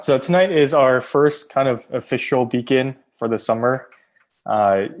So tonight is our first kind of official beacon for the summer.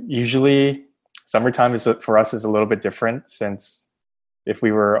 Usually, summertime is for us is a little bit different since if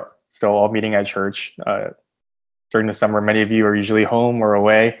we were still all meeting at church during the summer, many of you are usually home or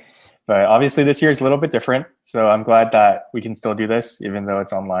away. But obviously, this year is a little bit different. So I'm glad that we can still do this, even though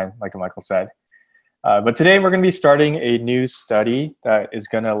it's online, like Michael said. But today we're going to be starting a new study that is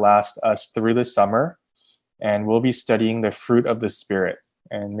going to last us through the summer, and we'll be studying the fruit of the Spirit.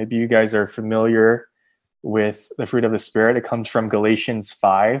 And maybe you guys are familiar with the fruit of the Spirit. It comes from Galatians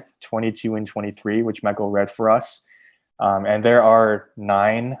 5:22 and 23, which Michael read for us. And there are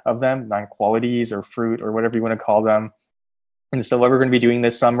 9 of them, 9 qualities or fruit or whatever you want to call them. And so what we're going to be doing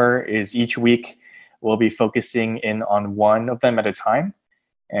this summer is each week we'll be focusing in on one of them at a time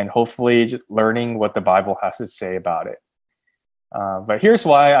and hopefully just learning what the Bible has to say about it. But here's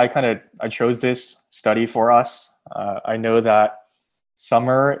why I chose this study for us. I know that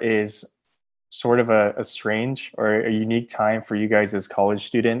summer is sort of a strange or a unique time for you guys as college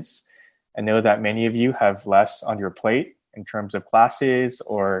students. I know that many of you have less on your plate in terms of classes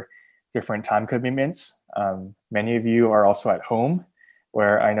or different time commitments. Many of you are also at home,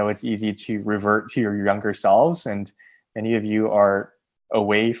 where I know it's easy to revert to your younger selves, and many of you are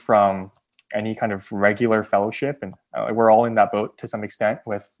away from any kind of regular fellowship, and we're all in that boat to some extent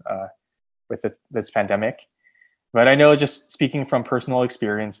with this pandemic. But I know, just speaking from personal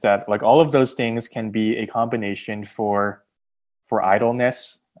experience, that like all of those things can be a combination for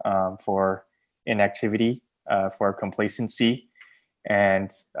idleness, for inactivity, for complacency,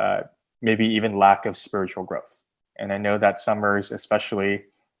 and maybe even lack of spiritual growth. And I know that summers especially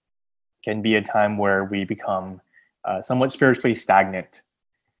can be a time where we become somewhat spiritually stagnant.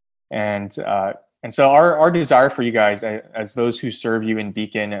 And so our desire for you guys, as those who serve you in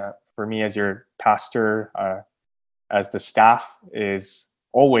Beacon, for me as your pastor, as the staff, is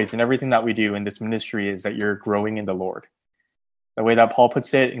always in everything that we do in this ministry is that you're growing in the Lord. The way that Paul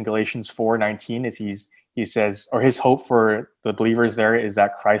puts it in Galatians 4:19 is he says, or his hope for the believers there is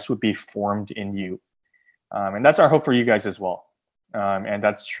that Christ would be formed in you. And that's our hope for you guys as well. And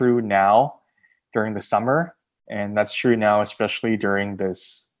that's true now during the summer. And that's true now, especially during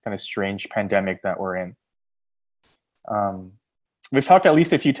this kind of strange pandemic that we're in. We've talked at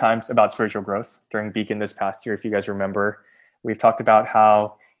least a few times about spiritual growth during Beacon this past year. If you guys remember, we've talked about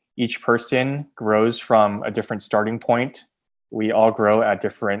how each person grows from a different starting point. We all grow at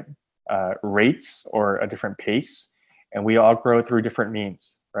different rates or a different pace, and we all grow through different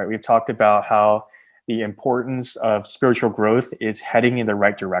means, right? We've talked about how the importance of spiritual growth is heading in the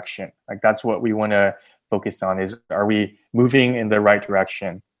right direction. Like that's what we want to focus on, is are we moving in the right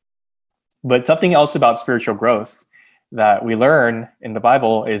direction? But something else about spiritual growth that we learn in the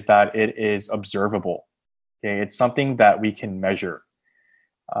Bible is that it is observable. Okay, it's something that we can measure.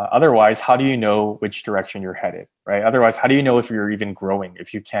 Otherwise, how do you know which direction you're headed, right? Otherwise, how do you know if you're even growing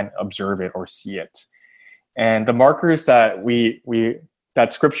if you can't observe it or see it? And the markers that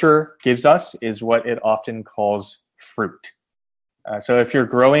that Scripture gives us is what it often calls fruit. So if you're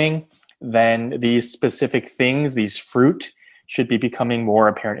growing, then these specific things, these fruit, should be becoming more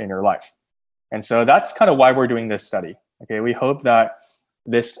apparent in your life. And so that's kind of why we're doing this study. Okay, we hope that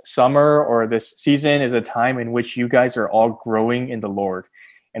this summer or this season is a time in which you guys are all growing in the Lord.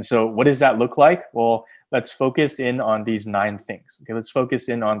 And so what does that look like? Well, let's focus in on these 9 things. Okay, let's focus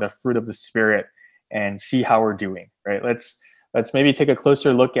in on the fruit of the Spirit and see how we're doing, right? Let's maybe take a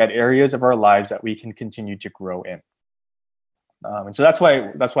closer look at areas of our lives that we can continue to grow in. And so that's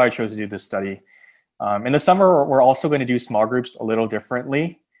why I chose to do this study. In the summer, we're also going to do small groups a little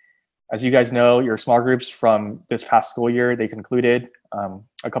differently. As you guys know, your small groups from this past school year, they concluded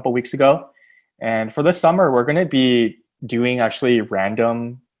a couple weeks ago. And for this summer, we're going to be doing actually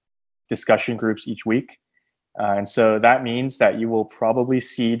random discussion groups each week. And so that means that you will probably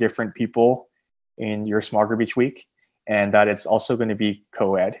see different people in your small group each week, and that it's also going to be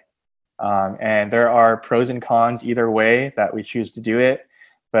co-ed. And there are pros and cons either way that we choose to do it.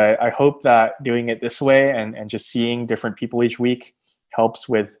 But I hope that doing it this way and just seeing different people each week helps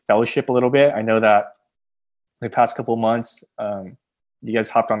with fellowship a little bit. I know that the past couple of months, you guys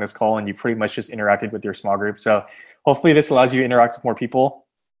hopped on this call and you pretty much just interacted with your small group. So hopefully this allows you to interact with more people.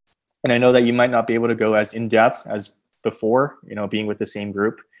 And I know that you might not be able to go as in-depth as before, being with the same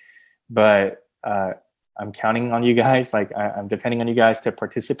group, but I'm counting on you guys. Like I'm depending on you guys to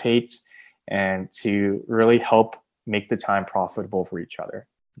participate and to really help make the time profitable for each other.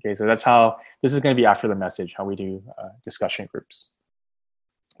 Okay, so that's how this is going to be after the message, how we do discussion groups.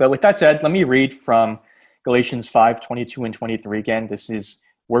 But with that said, let me read from Galatians 5:22 and 23 again. This is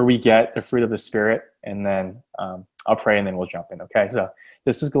where we get the fruit of the Spirit. And then I'll pray and then we'll jump in. Okay, so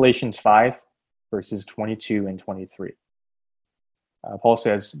this is Galatians 5, verses 22 and 23. Paul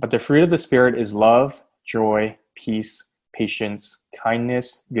says, "But the fruit of the Spirit is love, joy, peace, patience,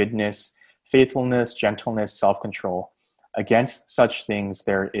 kindness, goodness, faithfulness, gentleness, self-control. Against such things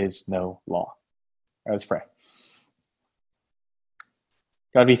there is no law." Let's pray.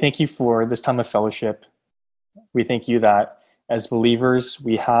 God, we thank you for this time of fellowship. We thank you that as believers,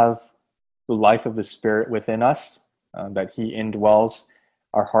 we have the life of the Spirit within us, that he indwells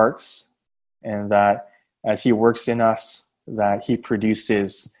our hearts, and that as he works in us, that he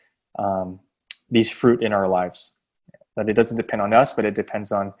produces these fruit in our lives. That it doesn't depend on us, but it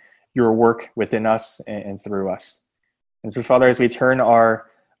depends on your work within us and through us. And so, Father, as we turn our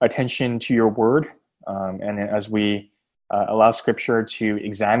attention to your word, and as we allow Scripture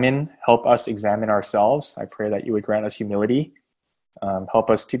to help us examine ourselves, I pray that you would grant us humility, help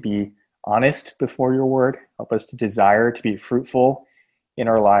us to be honest before your word, help us to desire to be fruitful in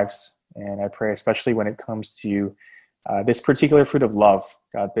our lives. And I pray especially when it comes to this particular fruit of love,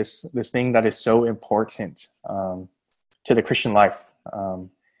 God, this thing that is so important to the Christian life,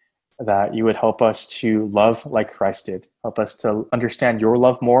 that you would help us to love like Christ did. Help us to understand your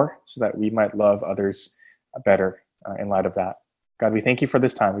love more so that we might love others better in light of that. God, we thank you for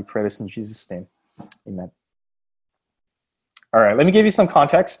this time. We pray this in Jesus' name. Amen. All right, let me give you some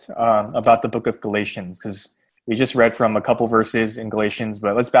context about the book of Galatians, because we just read from a couple verses in Galatians,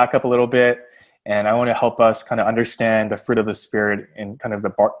 but let's back up a little bit. And I want to help us kind of understand the fruit of the Spirit in kind of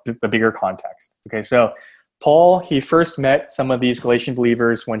the bigger context. Okay, so Paul, he first met some of these Galatian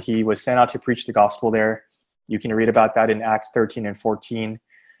believers when he was sent out to preach the gospel there. You can read about that in Acts 13 and 14.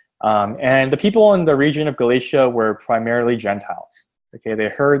 And the people in the region of Galatia were primarily Gentiles. Okay, they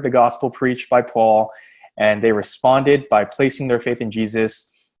heard the gospel preached by Paul, and they responded by placing their faith in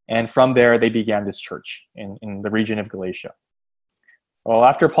Jesus. And from there, they began this church in the region of Galatia. Well,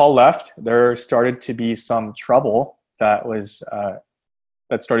 after Paul left, there started to be some trouble that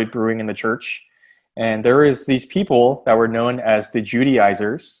started brewing in the church. And there was these people that were known as the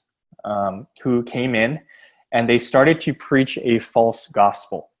Judaizers who came in, and they started to preach a false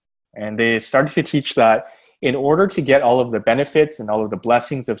gospel. And they started to teach that in order to get all of the benefits and all of the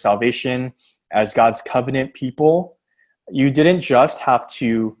blessings of salvation as God's covenant people, you didn't just have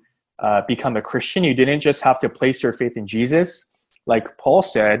to become a Christian. You didn't just have to place your faith in Jesus, like Paul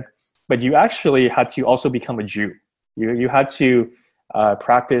said, but you actually had to also become a Jew. You had to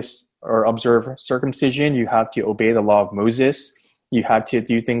practice or observe circumcision. You had to obey the law of Moses. You had to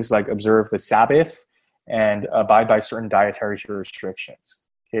do things like observe the Sabbath and abide by certain dietary restrictions.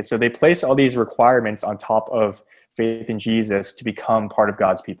 Okay, so they place all these requirements on top of faith in Jesus to become part of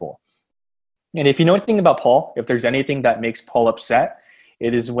God's people. And if you know anything about Paul, if there's anything that makes Paul upset,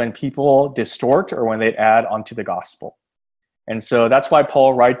 it is when people distort or when they add onto the gospel. And so that's why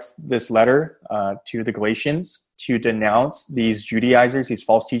Paul writes this letter to the Galatians to denounce these Judaizers, these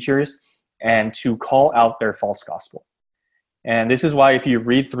false teachers, and to call out their false gospel. And this is why if you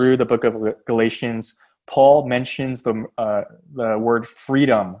read through the book of Galatians, Paul mentions the word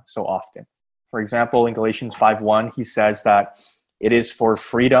freedom so often. For example, in Galatians 5:1, he says that it is for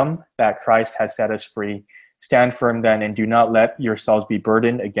freedom that Christ has set us free. Stand firm then, and do not let yourselves be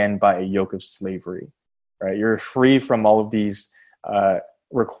burdened again by a yoke of slavery. Right? You're free from all of these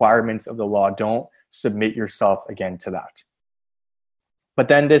requirements of the law. Don't submit yourself again to that. But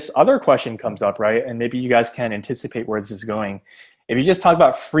then this other question comes up, right? And maybe you guys can anticipate where this is going. If you just talk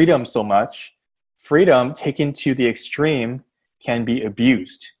about freedom so much, freedom taken to the extreme can be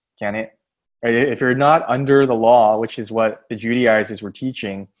abused, can it? Right? If you're not under the law, which is what the Judaizers were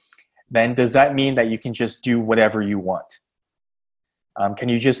teaching, then does that mean that you can just do whatever you want? Can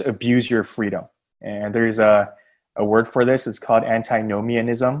you just abuse your freedom? And there's a word for this. It's called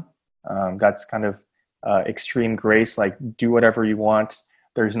antinomianism. That's kind of extreme grace, like do whatever you want.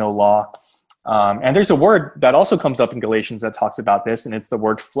 There's no law. And there's a word that also comes up in Galatians that talks about this, and it's the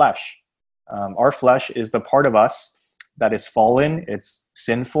word flesh. Our flesh is the part of us that is fallen. It's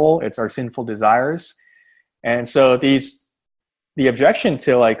sinful. It's our sinful desires. And so the objection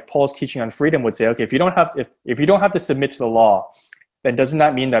to like Paul's teaching on freedom would say, okay, if you don't have to submit to the law, then doesn't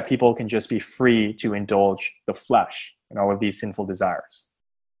that mean that people can just be free to indulge the flesh and all of these sinful desires?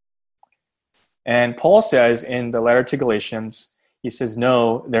 And Paul says in the letter to Galatians, he says,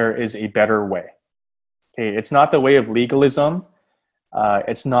 no, there is a better way. Okay, it's not the way of legalism.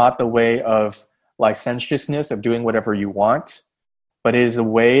 It's not the way of licentiousness, of doing whatever you want, but it's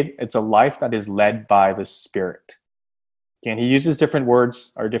a life that is led by the Spirit. Okay, and he uses different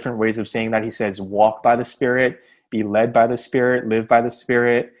words or different ways of saying that. He says, walk by the Spirit, be led by the Spirit, live by the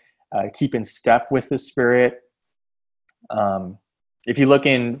Spirit, keep in step with the Spirit. If you look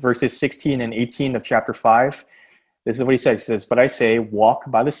in verses 16 and 18 of chapter 5, this is what he says. He says, "But I say, walk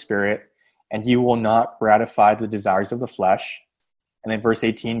by the Spirit, and you will not gratify the desires of the flesh." And then verse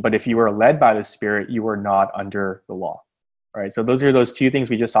 18, "But if you are led by the Spirit, you are not under the law." Right? So those are those two things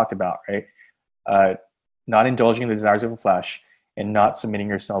we just talked about, right? Not indulging the desires of the flesh and not submitting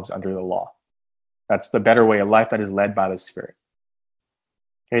yourselves under the law. That's the better way, a life that is led by the Spirit.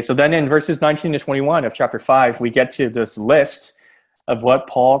 Okay, so then in verses 19 to 21 of chapter 5, we get to this list of what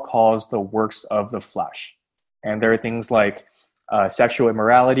Paul calls the works of the flesh. And there are things like sexual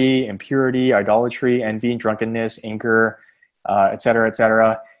immorality, impurity, idolatry, envy, drunkenness, anger, etc.,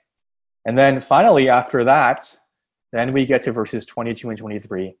 etc. And then finally, after that, then we get to verses 22 and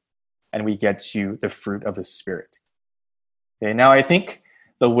 23, and we get to the fruit of the Spirit. Okay, now I think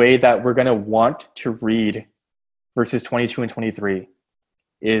the way that we're going to want to read verses 22 and 23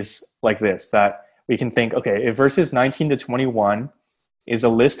 is like this, that we can think, okay, if verses 19 to 21 is a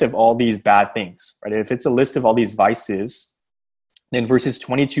list of all these bad things, right? If it's a list of all these vices, then verses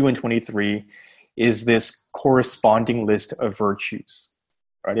 22 and 23 is this corresponding list of virtues,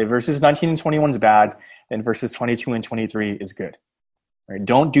 right? If verses 19 and 21 is bad, then verses 22 and 23 is good, right?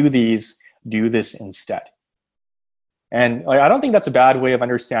 Don't do these, do this instead. And I don't think that's a bad way of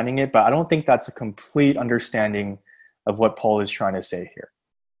understanding it, but I don't think that's a complete understanding of what Paul is trying to say here.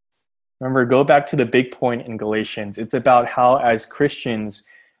 Remember, go back to the big point in Galatians. It's about how, as Christians,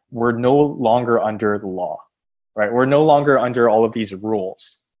 we're no longer under the law, right? We're no longer under all of these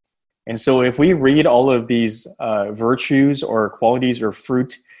rules. And so if we read all of these virtues or qualities or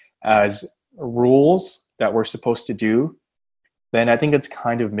fruit as rules that we're supposed to do, then I think it's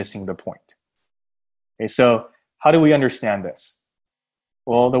kind of missing the point. Okay, so how do we understand this?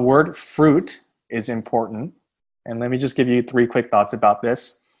 Well, the word fruit is important. And let me just give you 3 quick thoughts about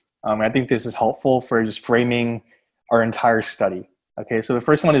this. I think this is helpful for just framing our entire study. Okay, so the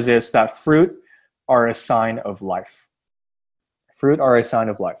first one is this, that fruit are a sign of life. Fruit are a sign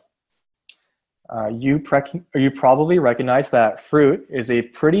of life. You probably recognize that fruit is a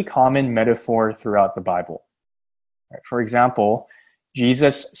pretty common metaphor throughout the Bible. Right? For example,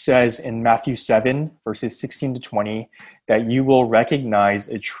 Jesus says in Matthew 7, verses 16 to 20, that you will recognize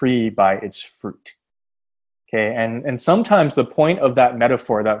a tree by its fruit. Okay, and sometimes the point of that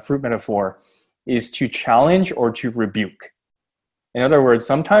metaphor, that fruit metaphor, is to challenge or to rebuke. In other words,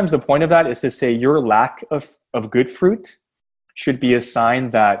 sometimes the point of that is to say your lack of good fruit should be a sign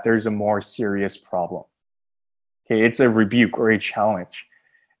that there's a more serious problem. Okay, it's a rebuke or a challenge.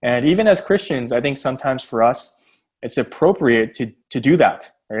 And even as Christians, I think sometimes for us, it's appropriate to do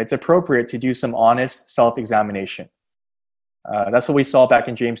that. Right? It's appropriate to do some honest self-examination. That's what we saw back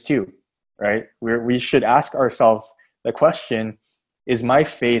in James 2. Right? We should ask ourselves the question, is my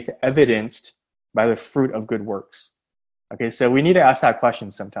faith evidenced by the fruit of good works? Okay, so we need to ask that question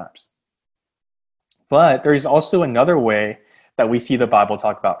sometimes. But there's also another way that we see the Bible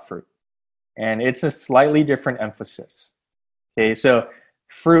talk about fruit. And it's a slightly different emphasis. Okay, so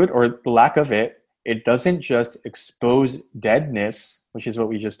fruit, or the lack of it, it doesn't just expose deadness, which is what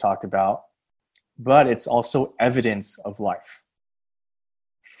we just talked about, but it's also evidence of life.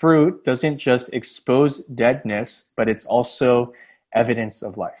 Fruit doesn't just expose deadness, but it's also evidence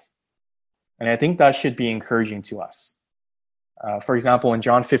of life. And I think that should be encouraging to us. For example, in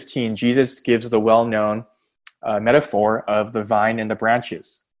John 15, Jesus gives the well-known metaphor of the vine and the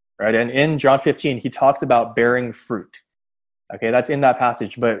branches, right? And in John 15, he talks about bearing fruit. Okay, that's in that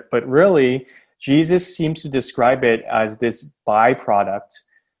passage. But really, Jesus seems to describe it as this byproduct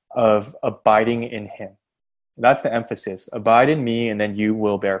of abiding in him. That's the emphasis. Abide in me, and then you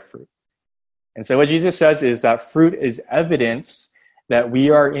will bear fruit. And so what Jesus says is that fruit is evidence that we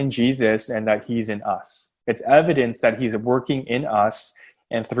are in Jesus and that he's in us. It's evidence that he's working in us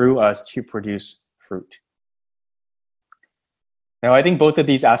and through us to produce fruit. Now, I think both of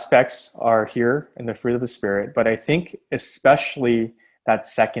these aspects are here in the fruit of the Spirit, but I think especially that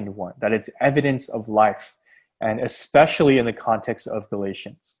second one, that it's evidence of life, and especially in the context of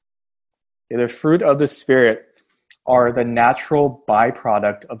Galatians. The fruit of the Spirit are the natural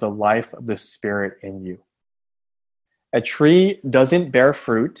byproduct of the life of the Spirit in you. A tree doesn't bear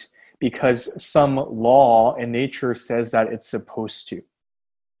fruit because some law in nature says that it's supposed to.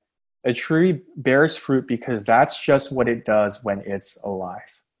 A tree bears fruit because that's just what it does when it's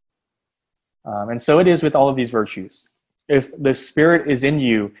alive. And so it is with all of these virtues. If the Spirit is in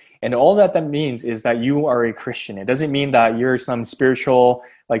you, and all that means is that you are a Christian. It doesn't mean that you're some spiritual,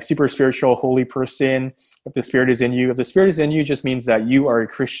 like super spiritual, holy person. If the Spirit is in you, if the Spirit is in you, just means that you are a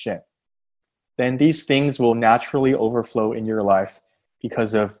Christian. Then these things will naturally overflow in your life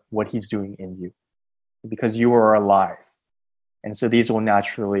because of what he's doing in you, because you are alive, And so these will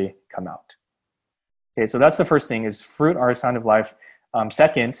naturally come out. Okay, so that's the first thing, is fruit are a sign of life.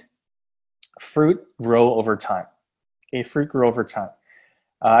 Second, fruit grow over time. Okay, fruit grow over time.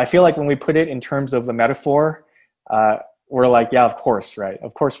 I feel like when we put it in terms of the metaphor, we're like, yeah, of course, right?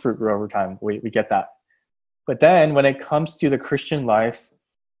 Of course fruit grow over time. We get that. But then when it comes to the Christian life,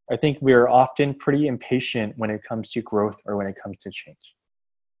 I think we're often pretty impatient when it comes to growth or when it comes to change.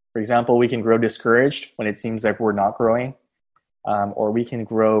 For example, we can grow discouraged when it seems like we're not growing, or we can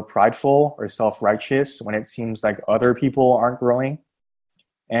grow prideful or self-righteous when it seems like other people aren't growing.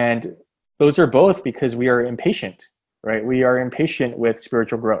 And those are both because we are impatient, right? We are impatient with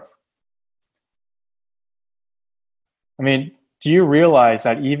spiritual growth. I mean, do you realize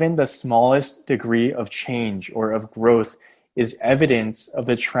that even the smallest degree of change or of growth is evidence of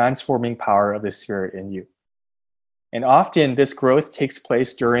the transforming power of the Spirit in you? And often this growth takes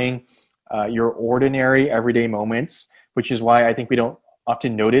place during your ordinary everyday moments, which is why I think we don't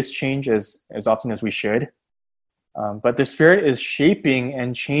often notice change as often as we should. But the Spirit is shaping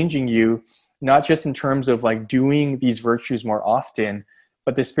and changing you, not just in terms of like doing these virtues more often,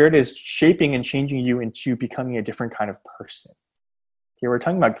 but the Spirit is shaping and changing you into becoming a different kind of person. Okay, we're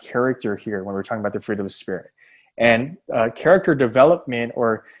talking about character here when we're talking about the fruit of the Spirit. And character development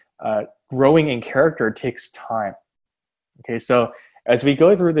or growing in character takes time. Okay, so as we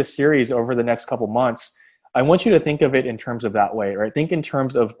go through this series over the next couple months, I want you to think of it in terms of that way, right? Think in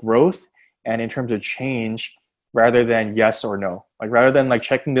terms of growth and in terms of change rather than yes or no. Like rather than like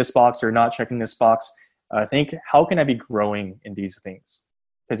checking this box or not checking this box, think, how can I be growing in these things?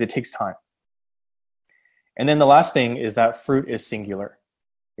 Because it takes time. And then the last thing is that fruit is singular.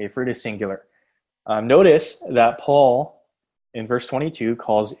 Okay, fruit is singular. Notice that Paul in verse 22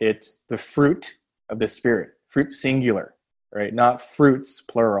 calls it the fruit of the Spirit, fruit singular, right? Not fruits,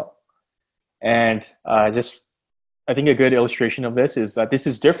 plural. And I think a good illustration of this is that this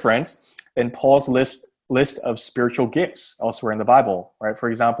is different than Paul's list of spiritual gifts elsewhere in the Bible, right? For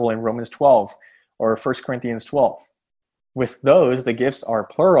example, in Romans 12 or 1 Corinthians 12. With those, the gifts are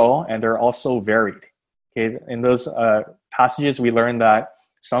plural and they're also varied. Okay, in those passages, we learn that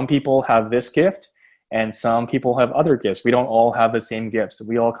some people have this gift and some people have other gifts. We don't all have the same gifts.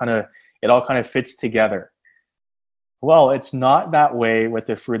 It all kind of fits together. Well, it's not that way with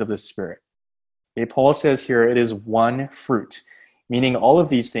the fruit of the Spirit. Okay, Paul says here it is one fruit, meaning all of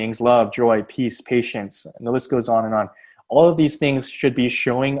these things, love, joy, peace, patience, and the list goes on and on. All of these things should be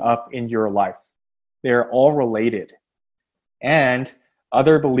showing up in your life. They're all related. And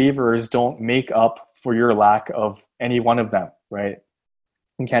other believers don't make up for your lack of any one of them, right?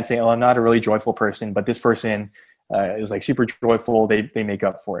 You can't say, oh, I'm not a really joyful person, but this person is like super joyful. They make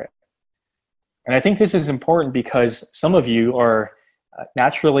up for it. And I think this is important because some of you are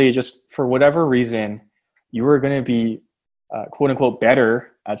naturally, just for whatever reason, you are going to be quote unquote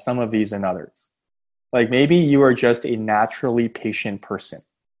better at some of these than others. Like maybe you are just a naturally patient person.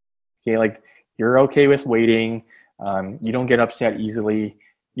 Okay, like you're okay with waiting. You don't get upset easily.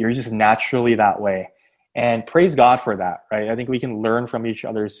 You're just naturally that way. And praise God for that, right? I think we can learn from each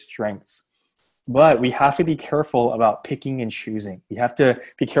other's strengths. But we have to be careful about picking and choosing. We have to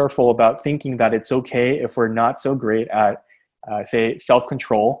be careful about thinking that it's okay if we're not so great at, say,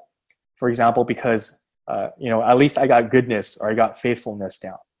 self-control, for example, because, at least I got goodness or I got faithfulness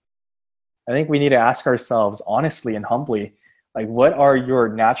down. I think we need to ask ourselves honestly and humbly, like, what are your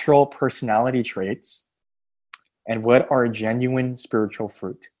natural personality traits and what are genuine spiritual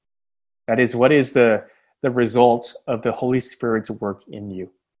fruit? That is, what is the result of the Holy Spirit's work in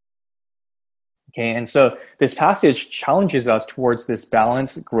you? Okay, and so this passage challenges us towards this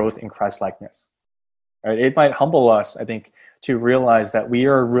balanced growth in Christ-likeness. Right? It might humble us, I think, to realize that we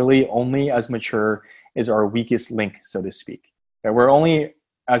are really only as mature as our weakest link, so to speak. That we're only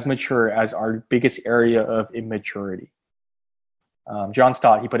as mature as our biggest area of immaturity. John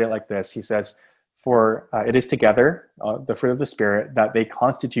Stott, he put it like this. He says, for it is together, the fruit of the Spirit, that they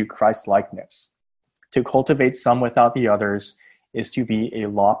constitute Christ-likeness. To cultivate some without the others is to be a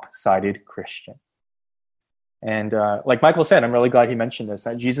lopsided Christian. And like Michael said, I'm really glad he mentioned this,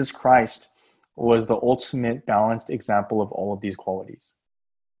 that Jesus Christ was the ultimate balanced example of all of these qualities.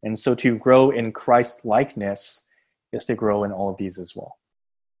 And so to grow in Christ-likeness is to grow in all of these as well.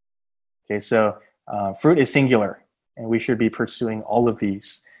 Okay, so fruit is singular, and we should be pursuing all of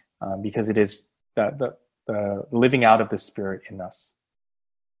these because it is the living out of the Spirit in us.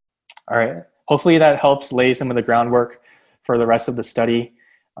 All right, hopefully that helps lay some of the groundwork for the rest of the study.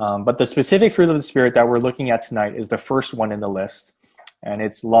 But the specific fruit of the Spirit that we're looking at tonight is the first one in the list, and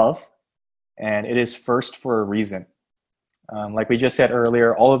it's love, and it is first for a reason. Like we just said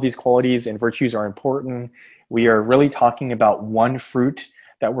earlier, all of these qualities and virtues are important. We are really talking about one fruit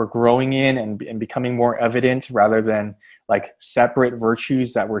that we're growing in and becoming more evident rather than like separate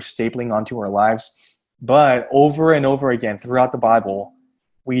virtues that we're stapling onto our lives. But over and over again throughout the Bible,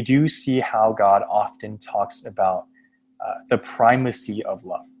 we do see how God often talks about the primacy of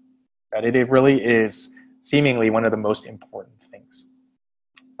love, that it really is seemingly one of the most important things.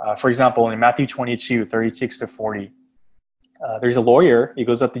 For example, in Matthew 22, 36 to 40, there's a lawyer. He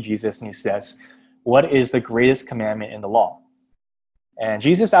goes up to Jesus and he says, "What is the greatest commandment in the law?" And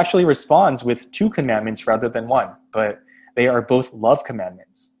Jesus actually responds with two commandments rather than one, but they are both love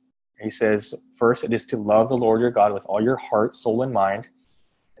commandments. He says, first, it is to love the Lord your God with all your heart, soul, and mind.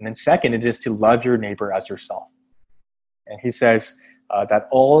 And then second, it is to love your neighbor as yourself. And he says that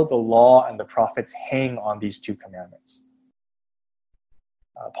all the law and the prophets hang on these two commandments.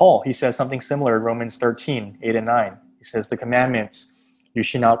 Paul, he says something similar in Romans 13, 8 and 9. He says the commandments, you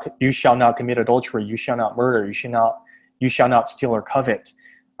shall not commit adultery, you shall not murder, you shall not steal or covet,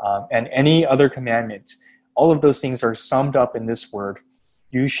 and any other commandment. All of those things are summed up in this word,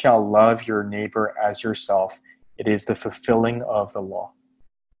 you shall love your neighbor as yourself. It is the fulfilling of the law.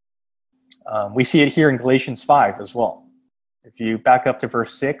 We see it here in Galatians 5 as well. If you back up to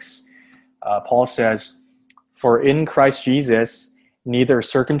verse 6, Paul says, "For in Christ Jesus, neither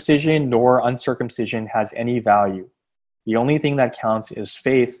circumcision nor uncircumcision has any value. The only thing that counts is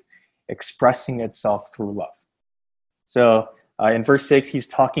faith expressing itself through love." So in verse 6, he's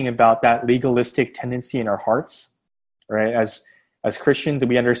talking about that legalistic tendency in our hearts, right? As Christians,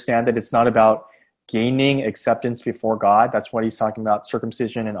 we understand that it's not about gaining acceptance before God. That's what he's talking about,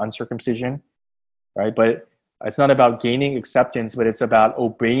 circumcision and uncircumcision, right? But it's not about gaining acceptance, but it's about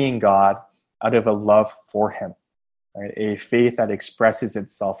obeying God out of a love for him, right? A faith that expresses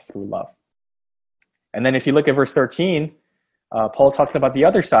itself through love. And then if you look at verse 13, Paul talks about the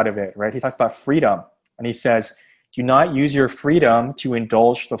other side of it, right? He talks about freedom. And he says, "Do not use your freedom to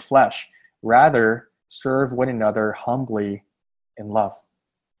indulge the flesh. Rather, serve one another humbly in love."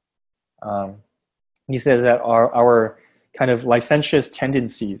 He says that our kind of licentious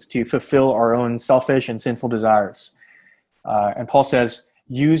tendencies to fulfill our own selfish and sinful desires. And Paul says,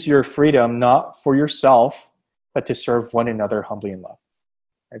 use your freedom not for yourself, but to serve one another humbly in love.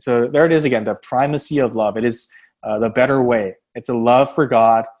 And so there it is again, the primacy of love. It is the better way. It's a love for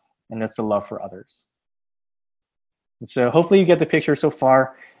God, and it's a love for others. And so hopefully you get the picture so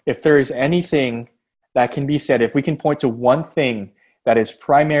far. If there is anything that can be said, if we can point to one thing that is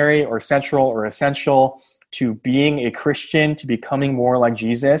primary or central or essential to being a Christian, to becoming more like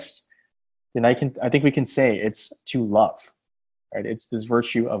Jesus, then I think we can say it's to love, right? It's this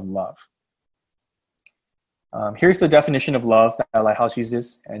virtue of love. Here's the definition of love that Lighthouse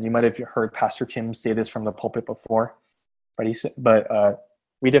uses, and you might have heard Pastor Kim say this from the pulpit before, but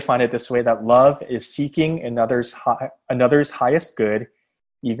we define it this way, that love is seeking another's highest good,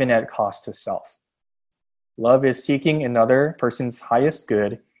 even at cost to self. Love is seeking another person's highest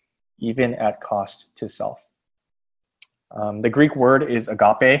good, even at cost to self. The Greek word is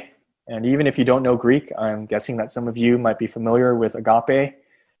agape, and even if you don't know Greek, I'm guessing that some of you might be familiar with agape.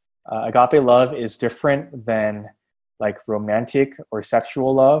 Agape love is different than like romantic or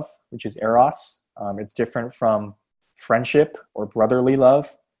sexual love, which is eros. It's different from friendship or brotherly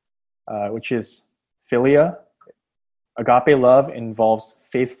love, which is philia. Agape love involves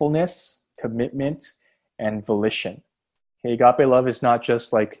faithfulness, commitment, and volition. Okay, agape love is not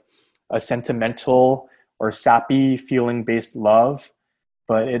just like a sentimental or sappy feeling-based love,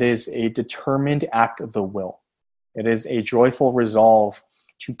 but it is a determined act of the will. It is a joyful resolve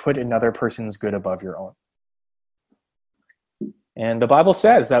to put another person's good above your own. And the Bible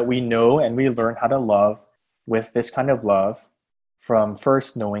says that we know and we learn how to love with this kind of love from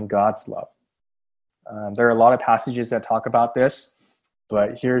first knowing God's love. There are a lot of passages that talk about this,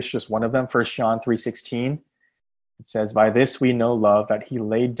 but here's just one of them, 1 John 3:16. It says, "By this we know love, that he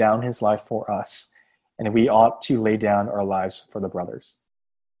laid down his life for us, and we ought to lay down our lives for the brothers."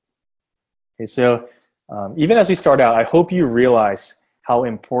 Okay, so even as we start out, I hope you realize how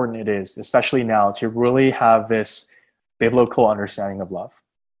important it is, especially now, to really have this biblical understanding of love.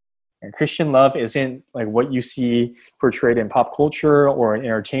 And Christian love isn't like what you see portrayed in pop culture or in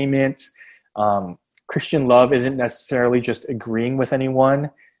entertainment. Christian love isn't necessarily just agreeing with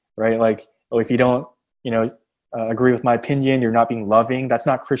anyone, right? Like, oh, if you don't, agree with my opinion, you're not being loving. That's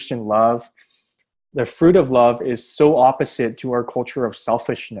not Christian love. The fruit of love is so opposite to our culture of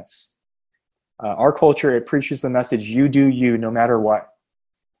selfishness. Our culture, it preaches the message, you do you no matter what.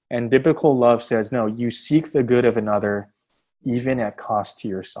 And biblical love says, no, you seek the good of another, even at cost to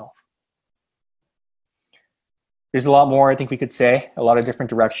yourself. There's a lot more I think we could say, a lot of different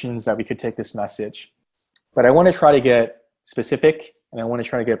directions that we could take this message. But I want to try to get specific and I want to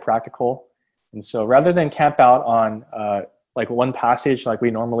try to get practical. And so rather than camp out on like one passage like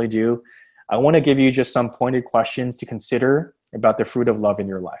we normally do, I want to give you just some pointed questions to consider about the fruit of love in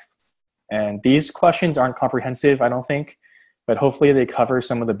your life. And these questions aren't comprehensive, I don't think, but hopefully they cover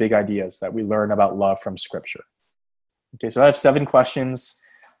some of the big ideas that we learn about love from Scripture. Okay, so I have 7 questions.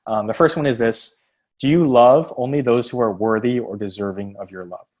 The first one is this: do you love only those who are worthy or deserving of your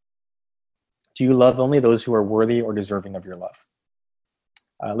love? Do you love only those who are worthy or deserving of your love?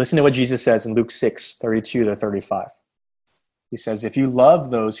 Listen to what Jesus says in Luke 6:32-35. He says, if you love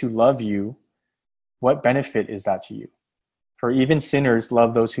those who love you, what benefit is that to you? For even sinners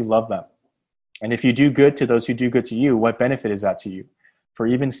love those who love them. And if you do good to those who do good to you, what benefit is that to you? For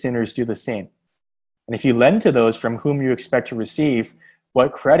even sinners do the same. And if you lend to those from whom you expect to receive,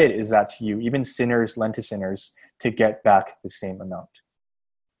 what credit is that to you? Even sinners lend to sinners to get back the same amount.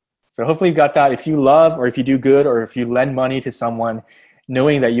 So hopefully you got that. If you love, or if you do good, or if you lend money to someone,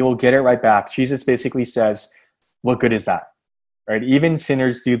 knowing that you will get it right back, Jesus basically says, what good is that? Right? Even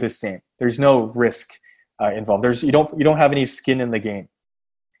sinners do the same. There's no risk involved. You don't have any skin in the game.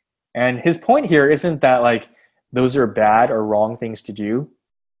 And his point here isn't that like those are bad or wrong things to do,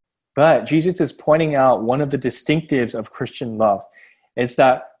 but Jesus is pointing out one of the distinctives of Christian love. It's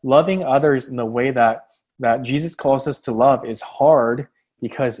that loving others in the way that Jesus calls us to love is hard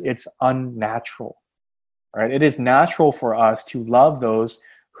because it's unnatural. Right? It is natural for us to love those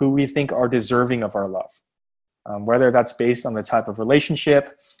who we think are deserving of our love. Whether that's based on the type of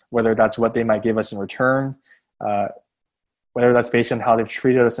relationship, whether that's what they might give us in return, whether that's based on how they've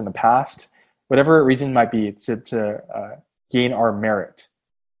treated us in the past, whatever reason might be to gain our merit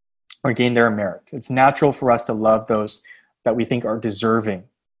or gain their merit. It's natural for us to love those that we think are deserving.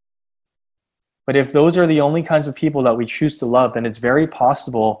 But if those are the only kinds of people that we choose to love, then it's very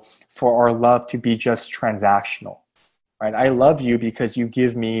possible for our love to be just transactional. Right? I love you because you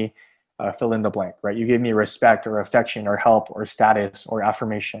give me fill in the blank, right? You give me respect or affection or help or status or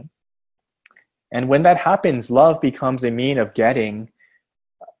affirmation. And when that happens, love becomes a mean of getting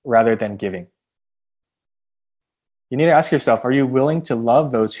rather than giving. You need to ask yourself, are you willing to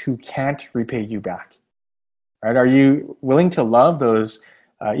love those who can't repay you back? Right? Are you willing to love those,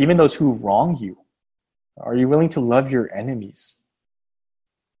 even those who wrong you? Are you willing to love your enemies?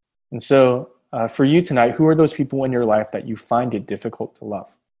 And so for you tonight, who are those people in your life that you find it difficult to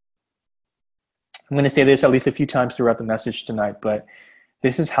love? I'm going to say this at least a few times throughout the message tonight, but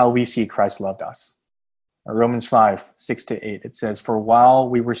this is how we see Christ loved us. Romans 5:6-8, it says, for while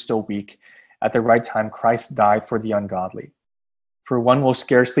we were still weak, at the right time, Christ died for the ungodly. For one will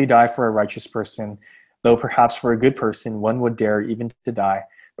scarcely die for a righteous person, though perhaps for a good person, one would dare even to die.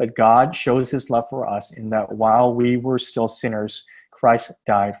 But God shows his love for us in that while we were still sinners, Christ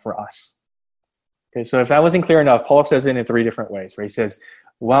died for us. Okay, so if that wasn't clear enough, Paul says it in 3 different ways, where he says,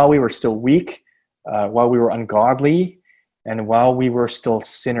 while we were still weak, while we were ungodly, and while we were still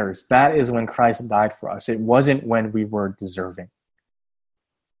sinners. That is when Christ died for us. It wasn't when we were deserving.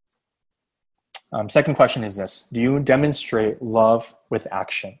 Second question is this: do you demonstrate love with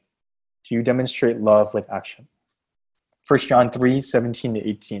action? Do you demonstrate love with action? 1 John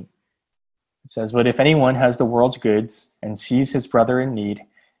 3:17-18. It says, but if anyone has the world's goods and sees his brother in need,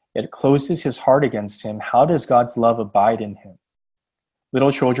 yet closes his heart against him, how does God's love abide in him?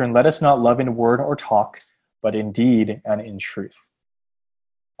 Little children, let us not love in word or talk, but in deed and in truth.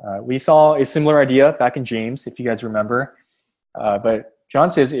 We saw a similar idea back in James, if you guys remember. But John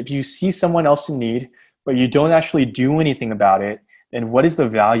says, if you see someone else in need, but you don't actually do anything about it, then what is the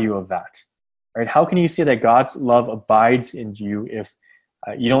value of that? Right? How can you say that God's love abides in you if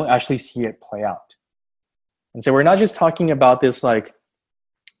you don't actually see it play out? And so we're not just talking about this like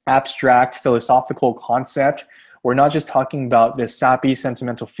abstract philosophical concept. We're not just talking about this sappy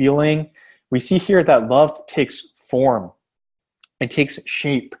sentimental feeling. We see here that love takes form. It takes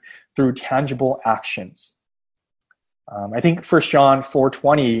shape through tangible actions. I think 1 John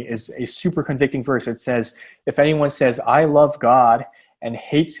 4:20 is a super convicting verse. It says, if anyone says, I love God and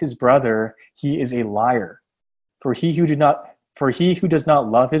hates his brother, he is a liar. For he who does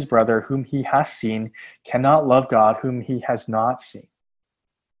not love his brother whom he has seen cannot love God whom he has not seen.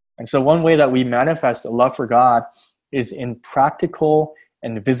 And so one way that we manifest a love for God is in practical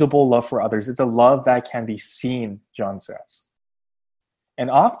and visible love for others. It's a love that can be seen, John says. And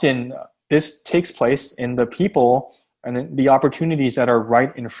often this takes place in the people and the opportunities that are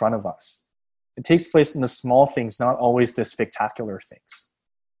right in front of us. It takes place in the small things, not always the spectacular things.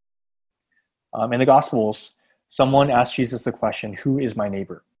 In the Gospels, someone asked Jesus the question, who is my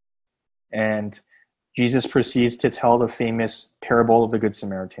neighbor? And Jesus proceeds to tell the famous parable of the Good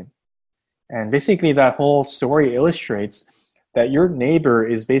Samaritan. And basically that whole story illustrates that your neighbor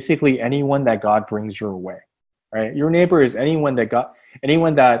is basically anyone that God brings your way, right? Your neighbor is anyone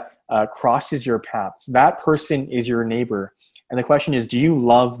that crosses your paths. That person is your neighbor. And the question is, do you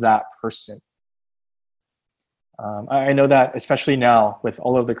love that person? I know that especially now with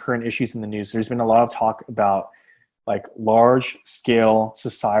all of the current issues in the news, there's been a lot of talk about like large scale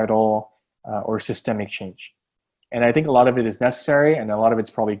societal or systemic change. And I think a lot of it is necessary and a lot of it's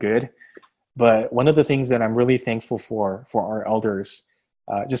probably good. But one of the things that I'm really thankful for our elders,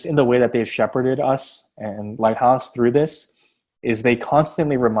 just in the way that they've shepherded us and Lighthouse through this, is they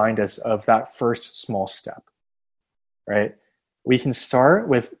constantly remind us of that first small step, right? We can start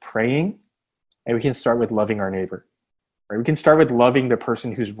with praying and we can start with loving our neighbor. Right? We can start with loving the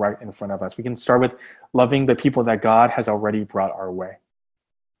person who's right in front of us. We can start with loving the people that God has already brought our way.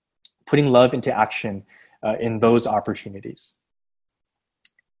 Putting love into action in those opportunities.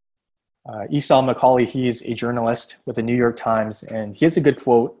 Esau McCaulley, he's a journalist with the New York Times, and he has a good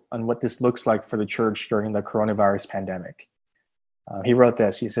quote on what this looks like for the church during the coronavirus pandemic. He wrote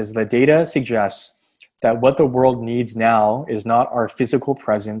this. He says, "The data suggests that what the world needs now is not our physical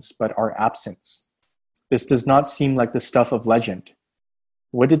presence, but our absence. This does not seem like the stuff of legend.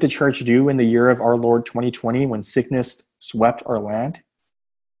 What did the church do in the year of our Lord 2020 when sickness swept our land?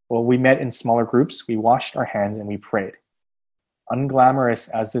 Well, we met in smaller groups, we washed our hands, and we prayed. Unglamorous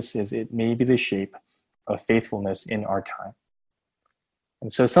as this is, it may be the shape of faithfulness in our time."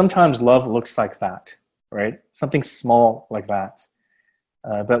 And so sometimes love looks like that, right? Something small like that.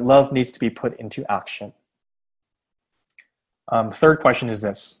 But love needs to be put into action. Third question is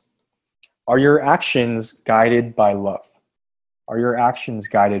this. Are your actions guided by love? Are your actions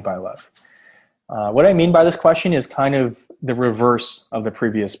guided by love? What I mean by this question is kind of the reverse of the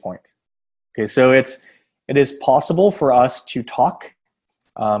previous point. Okay, so it is possible for us to talk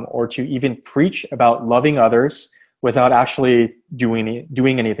or to even preach about loving others without actually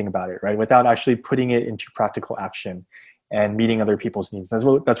doing anything about it, right? Without actually putting it into practical action and meeting other people's needs. That's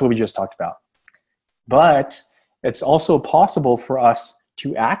what we just talked about. But it's also possible for us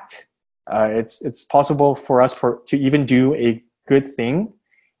to act. It's possible for us to even do a good thing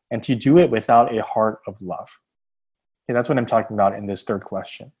and to do it without a heart of love. Okay, that's what I'm talking about in this third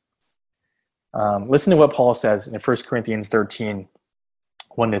question. Listen to what Paul says in 1 Corinthians 13,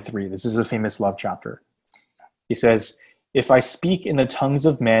 1-3. This is a famous love chapter. He says, "If I speak in the tongues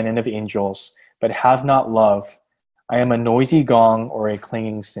of men and of angels, but have not love, I am a noisy gong or a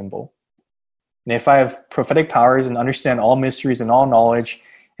clanging cymbal. And if I have prophetic powers and understand all mysteries and all knowledge,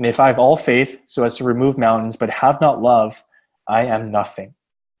 and if I have all faith so as to remove mountains, but have not love, I am nothing.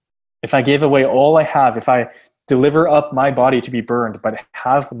 If I give away all I have, if I deliver up my body to be burned, but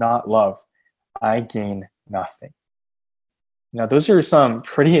have not love, I gain nothing." Now, those are some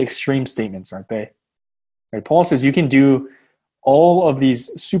pretty extreme statements, aren't they? Right? Paul says you can do all of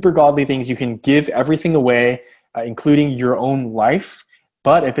these super godly things. You can give everything away, including your own life.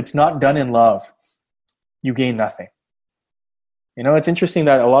 But if it's not done in love, you gain nothing. You know, it's interesting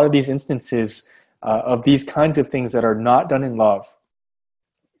that a lot of these instances of these kinds of things that are not done in love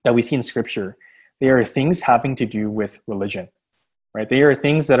that we see in Scripture, they are things having to do with religion, right? They are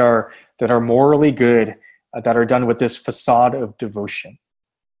things that are morally good, that are done with this facade of devotion.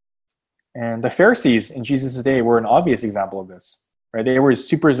 And the Pharisees in Jesus' day were an obvious example of this, right? They were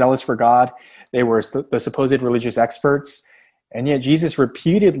super zealous for God. They were the supposed religious experts. And yet Jesus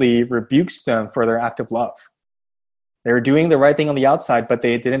repeatedly rebukes them for their act of love. They were doing the right thing on the outside, but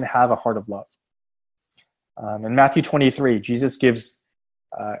they didn't have a heart of love. In Matthew 23, Jesus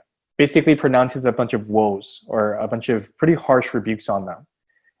basically pronounces a bunch of woes or a bunch of pretty harsh rebukes on them.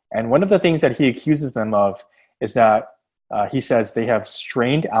 And one of the things that he accuses them of is that he says they have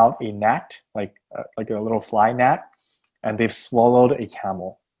strained out a gnat, like a little fly gnat, and they've swallowed a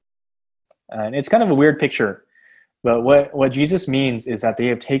camel. And it's kind of a weird picture, but what Jesus means is that they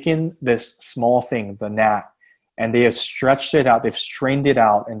have taken this small thing, the gnat, and they have stretched it out, they've strained it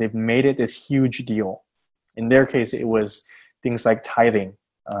out, and they've made it this huge deal. In their case, it was things like tithing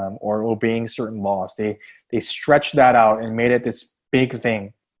or obeying certain laws. They stretched that out and made it this big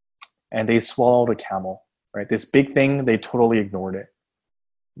thing, and they swallowed a camel, right? This big thing, they totally ignored it.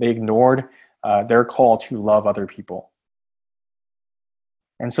 They ignored their call to love other people.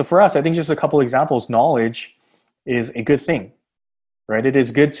 And so for us, I think just a couple examples, knowledge is a good thing, right? It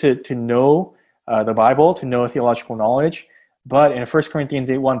is good to know the Bible, to know theological knowledge. But in 1 Corinthians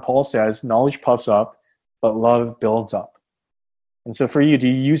 8:1, Paul says, knowledge puffs up, but love builds up. And so for you, do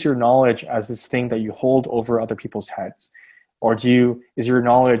you use your knowledge as this thing that you hold over other people's heads? Or is your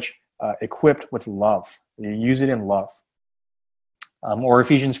knowledge equipped with love. You use it in love. Or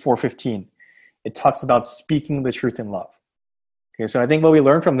Ephesians 4:15, it talks about speaking the truth in love. Okay, so I think what we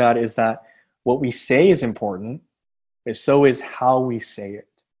learn from that is that what we say is important, but so is how we say it.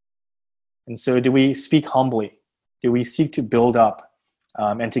 And so do we speak humbly? Do we seek to build up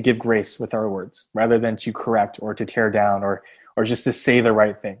and to give grace with our words rather than to correct or to tear down or just to say the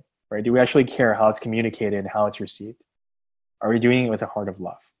right thing, right? Do we actually care how it's communicated and how it's received? Are we doing it with a heart of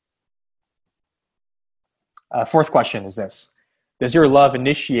love? Fourth question is this. Does your love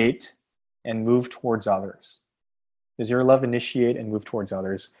initiate and move towards others? Does your love initiate and move towards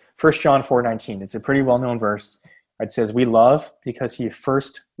others? 1 John 4:19, it's a pretty well-known verse. It says, we love because he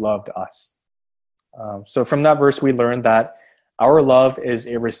first loved us. So from that verse, we learned that our love is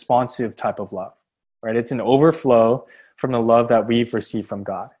a responsive type of love, right? It's an overflow from the love that we've received from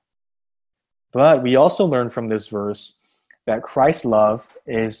God. But we also learn from this verse that Christ's love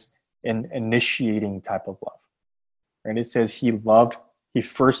is an initiating type of love. And it says he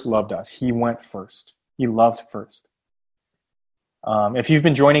first loved us. He went first. He loved first. If you've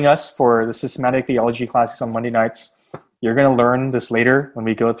been joining us for the systematic theology classes on Monday nights, you're going to learn this later when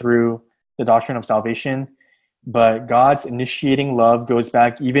we go through the doctrine of salvation. But God's initiating love goes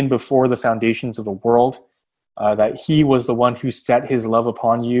back even before the foundations of the world, that he was the one who set his love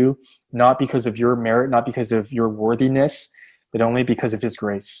upon you, not because of your merit, not because of your worthiness, but only because of his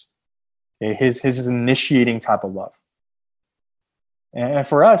grace. Okay? His is an initiating type of love. And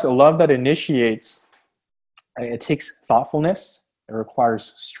for us, a love that initiates, it takes thoughtfulness. It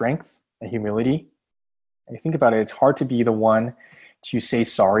requires strength and humility. And you think about it, it's hard to be the one to say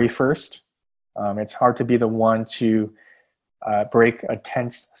sorry first. It's hard to be the one to break a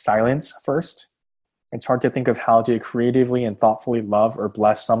tense silence first. It's hard to think of how to creatively and thoughtfully love or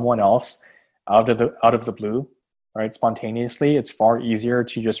bless someone else out of the blue, right? Spontaneously. It's far easier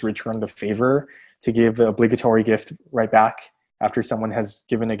to just return the favor, to give the obligatory gift right back after someone has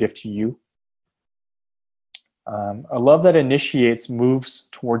given a gift to you. A love that initiates moves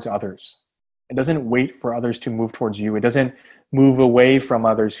towards others. It doesn't wait for others to move towards you. It doesn't move away from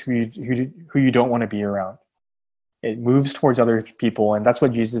others who you don't want to be around. It moves towards other people, and that's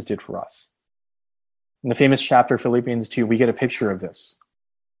what Jesus did for us. In the famous chapter, Philippians 2, we get a picture of this.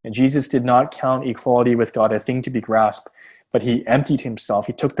 And Jesus did not count equality with God a thing to be grasped, but he emptied himself.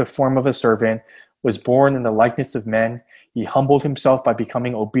 He took the form of a servant, was born in the likeness of men. He humbled himself by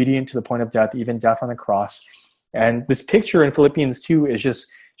becoming obedient to the point of death, even death on the cross. And this picture in Philippians 2 is just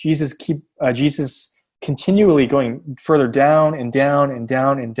Jesus continually going further down and down and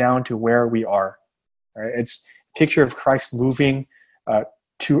down and down to where we are. Right? It's a picture of Christ moving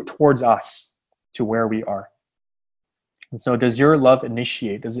towards us to where we are. And so does your love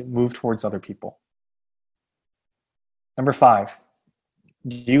initiate? Does it move towards other people? Number 5,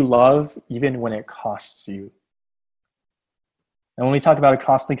 do you love even when it costs you? And when we talk about a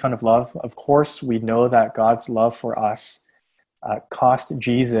costly kind of love, of course, we know that God's love for us cost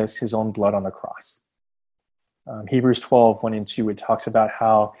Jesus his own blood on the cross. Hebrews 12, 1 and 2, it talks about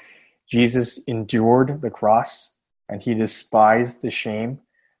how Jesus endured the cross and he despised the shame.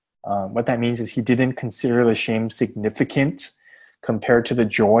 What that means is he didn't consider the shame significant compared to the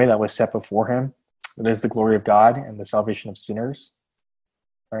joy that was set before him. That is the glory of God and the salvation of sinners.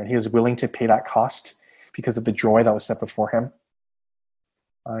 Right? He was willing to pay that cost because of the joy that was set before him.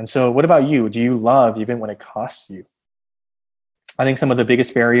 And so what about you? Do you love even when it costs you? I think some of the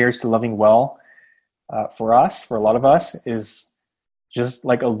biggest barriers to loving well for a lot of us, is just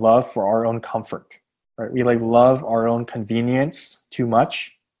like a love for our own comfort. Right? We love our own convenience too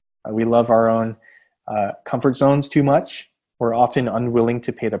much. We love our own comfort zones too much. We're often unwilling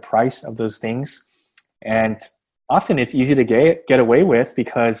to pay the price of those things. And often it's easy to get away with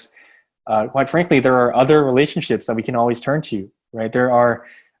because, quite frankly, there are other relationships that we can always turn to, right? There are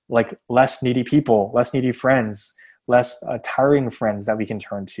less needy people, less needy friends, less tiring friends that we can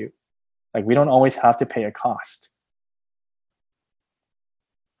turn to. We don't always have to pay a cost.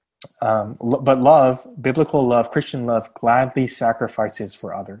 But love, biblical love, Christian love, gladly sacrifices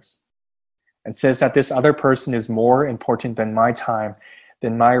for others. It says that this other person is more important than my time,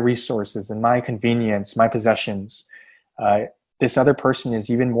 than my resources, than my convenience, my possessions. This other person is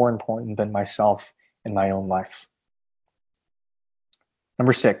even more important than myself in my own life.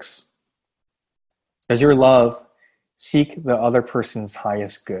 Number 6, does your love seek the other person's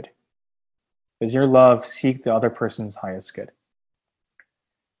highest good? Does your love seek the other person's highest good?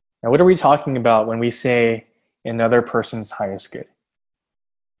 Now, what are we talking about when we say another person's highest good?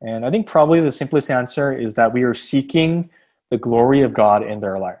 And I think probably the simplest answer is that we are seeking the glory of God in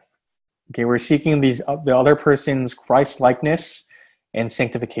their life. Okay, we're seeking the other person's Christ-likeness and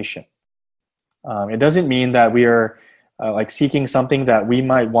sanctification. It doesn't mean that we are like seeking something that we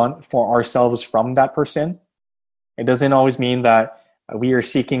might want for ourselves from that person. It doesn't always mean that we are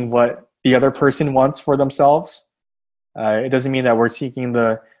seeking what the other person wants for themselves. It doesn't mean that we're seeking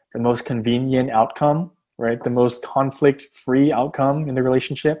the most convenient outcome, right? The most conflict-free outcome in the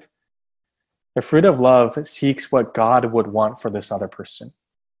relationship. The fruit of love seeks what God would want for this other person.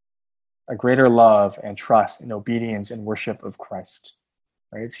 A greater love and trust and obedience and worship of Christ,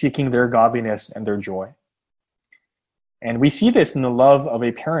 right? Seeking their godliness and their joy. And we see this in the love of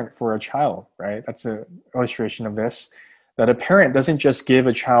a parent for a child, right? That's an illustration of this, that a parent doesn't just give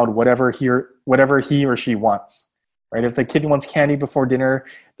a child whatever he or she wants, right? If the kid wants candy before dinner,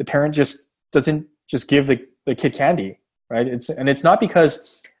 the parent just doesn't just give the kid candy, right? It's not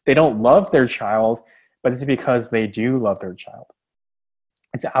because they don't love their child, but it's because they do love their child.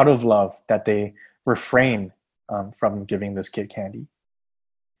 It's out of love that they refrain from giving this kid candy.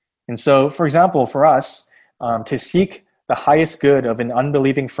 And so, for example, for us, to seek the highest good of an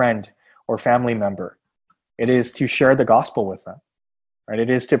unbelieving friend or family member, it is to share the gospel with them, right? It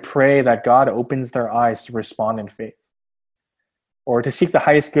is to pray that God opens their eyes to respond in faith. Or to seek the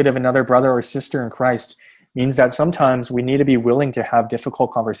highest good of another brother or sister in Christ means that sometimes we need to be willing to have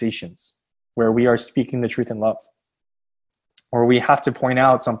difficult conversations where we are speaking the truth in love. Or we have to point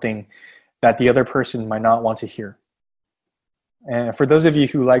out something that the other person might not want to hear. And for those of you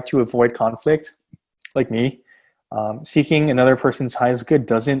who like to avoid conflict, like me, seeking another person's highest good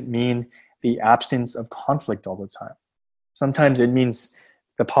doesn't mean the absence of conflict all the time. Sometimes it means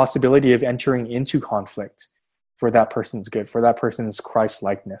the possibility of entering into conflict for that person's good, for that person's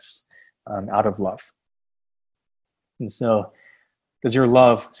Christ-likeness, out of love. And so, does your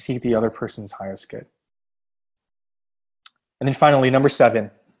love seek the other person's highest good? And then finally, number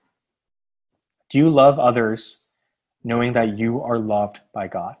 7, do you love others knowing that you are loved by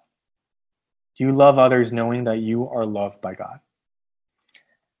God? Do you love others knowing that you are loved by God?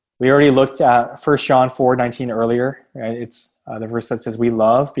 We already looked at 1 John 4:19 earlier. Right? It's the verse that says, we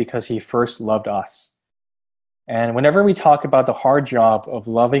love because he first loved us. And whenever we talk about the hard job of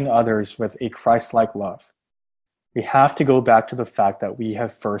loving others with a Christ-like love, we have to go back to the fact that we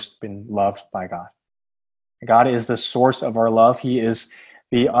have first been loved by God. God is the source of our love. He is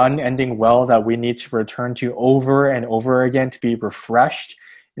the unending well that we need to return to over and over again to be refreshed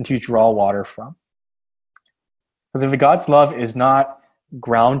and to draw water from. Because if God's love is not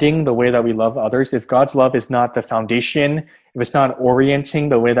grounding the way that we love others, if God's love is not the foundation, if it's not orienting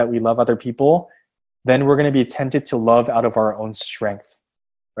the way that we love other people, then we're going to be tempted to love out of our own strength,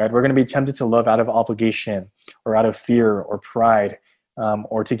 right? We're going to be tempted to love out of obligation or out of fear or pride,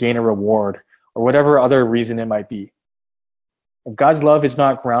 or to gain a reward or whatever other reason it might be. If God's love is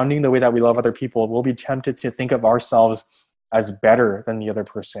not grounding the way that we love other people, we'll be tempted to think of ourselves as better than the other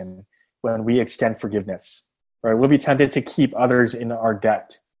person when we extend forgiveness, right? We'll be tempted to keep others in our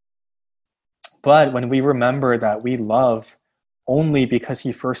debt. But when we remember that we love only because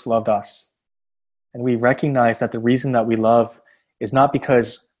he first loved us, and we recognize that the reason that we love is not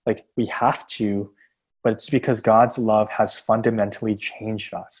because like we have to, but it's because God's love has fundamentally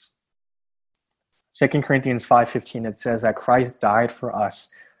changed us. 2 Corinthians 5:15, it says that Christ died for us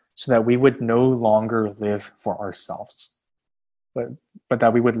so that we would no longer live for ourselves, but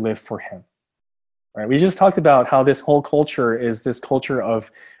that we would live for him. Right? We just talked about how this whole culture is this culture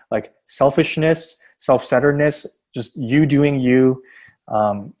of like selfishness, self-centeredness, just you doing you.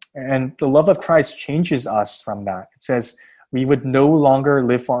 And the love of Christ changes us from that. It says we would no longer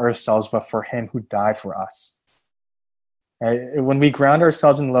live for ourselves, but for him who died for us. Right? When we ground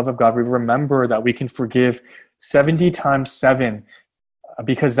ourselves in the love of God, we remember that we can forgive 70 times 7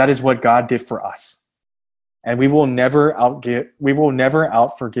 because that is what God did for us. And we will never out-forgive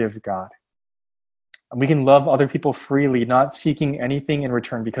God. And we can love other people freely, not seeking anything in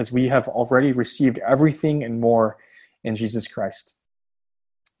return because we have already received everything and more in Jesus Christ.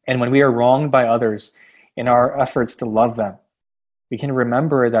 And when we are wronged by others in our efforts to love them, we can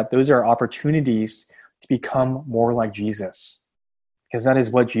remember that those are opportunities to become more like Jesus, because that is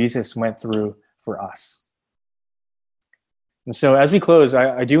what Jesus went through for us. And so as we close,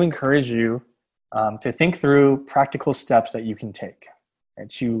 I do encourage you to think through practical steps that you can take and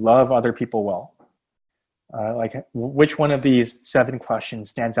to love other people well. Like which one of these 7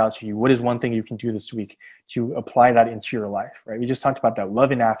 questions stands out to you? What is one thing you can do this week to apply that into your life, right? We just talked about that,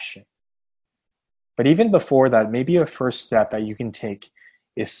 love in action. But even before that, maybe a first step that you can take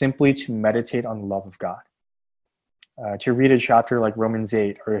is simply to meditate on the love of God. To read a chapter like Romans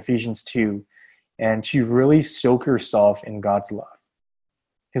 8 or Ephesians 2, and to really soak yourself in God's love.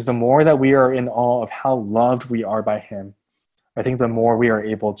 Because the more that we are in awe of how loved we are by him, I think the more we are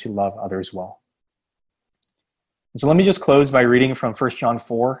able to love others well. And so let me just close by reading from 1 John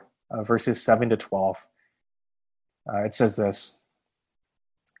 4, verses 7 to 12. It says this,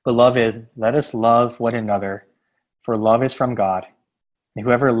 "Beloved, let us love one another, for love is from God, and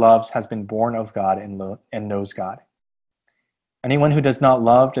whoever loves has been born of God and knows God. Anyone who does not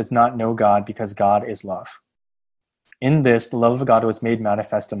love does not know God, because God is love. In this, the love of God was made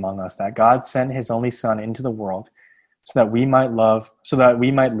manifest among us, that God sent his only Son into the world so that we might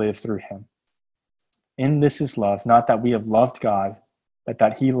live through him. In this is love, not that we have loved God, but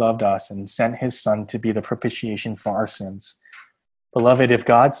that he loved us and sent his Son to be the propitiation for our sins. Beloved, if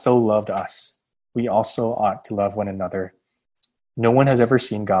God so loved us, we also ought to love one another. No one has ever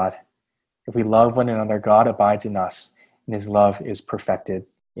seen God. If we love one another, God abides in us, and his love is perfected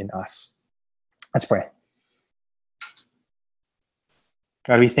in us." Let's pray.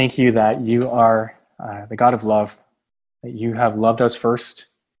 God, we thank you that you are the God of love, that you have loved us first,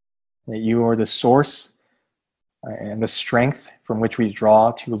 that you are the source and the strength from which we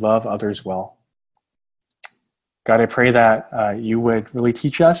draw to love others well. God, I pray that you would really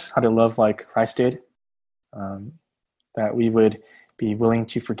teach us how to love like Christ did, that we would be willing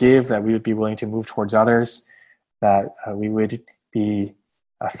to forgive, that we would be willing to move towards others, that we would be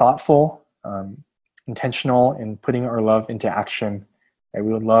thoughtful, intentional in putting our love into action, that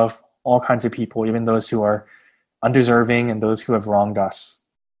we would love all kinds of people, even those who are undeserving and those who have wronged us.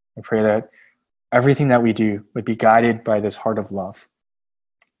 I pray that everything that we do would be guided by this heart of love.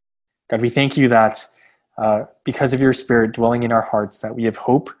 God, we thank you that because of your Spirit dwelling in our hearts, that we have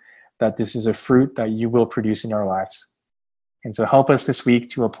hope that this is a fruit that you will produce in our lives. And so help us this week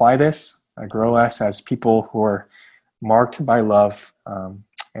to apply this, grow us as people who are marked by love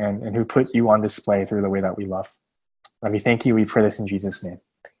and who put you on display through the way that we love. God, we thank you. We pray this in Jesus' name.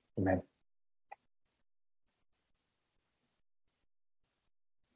 Amen.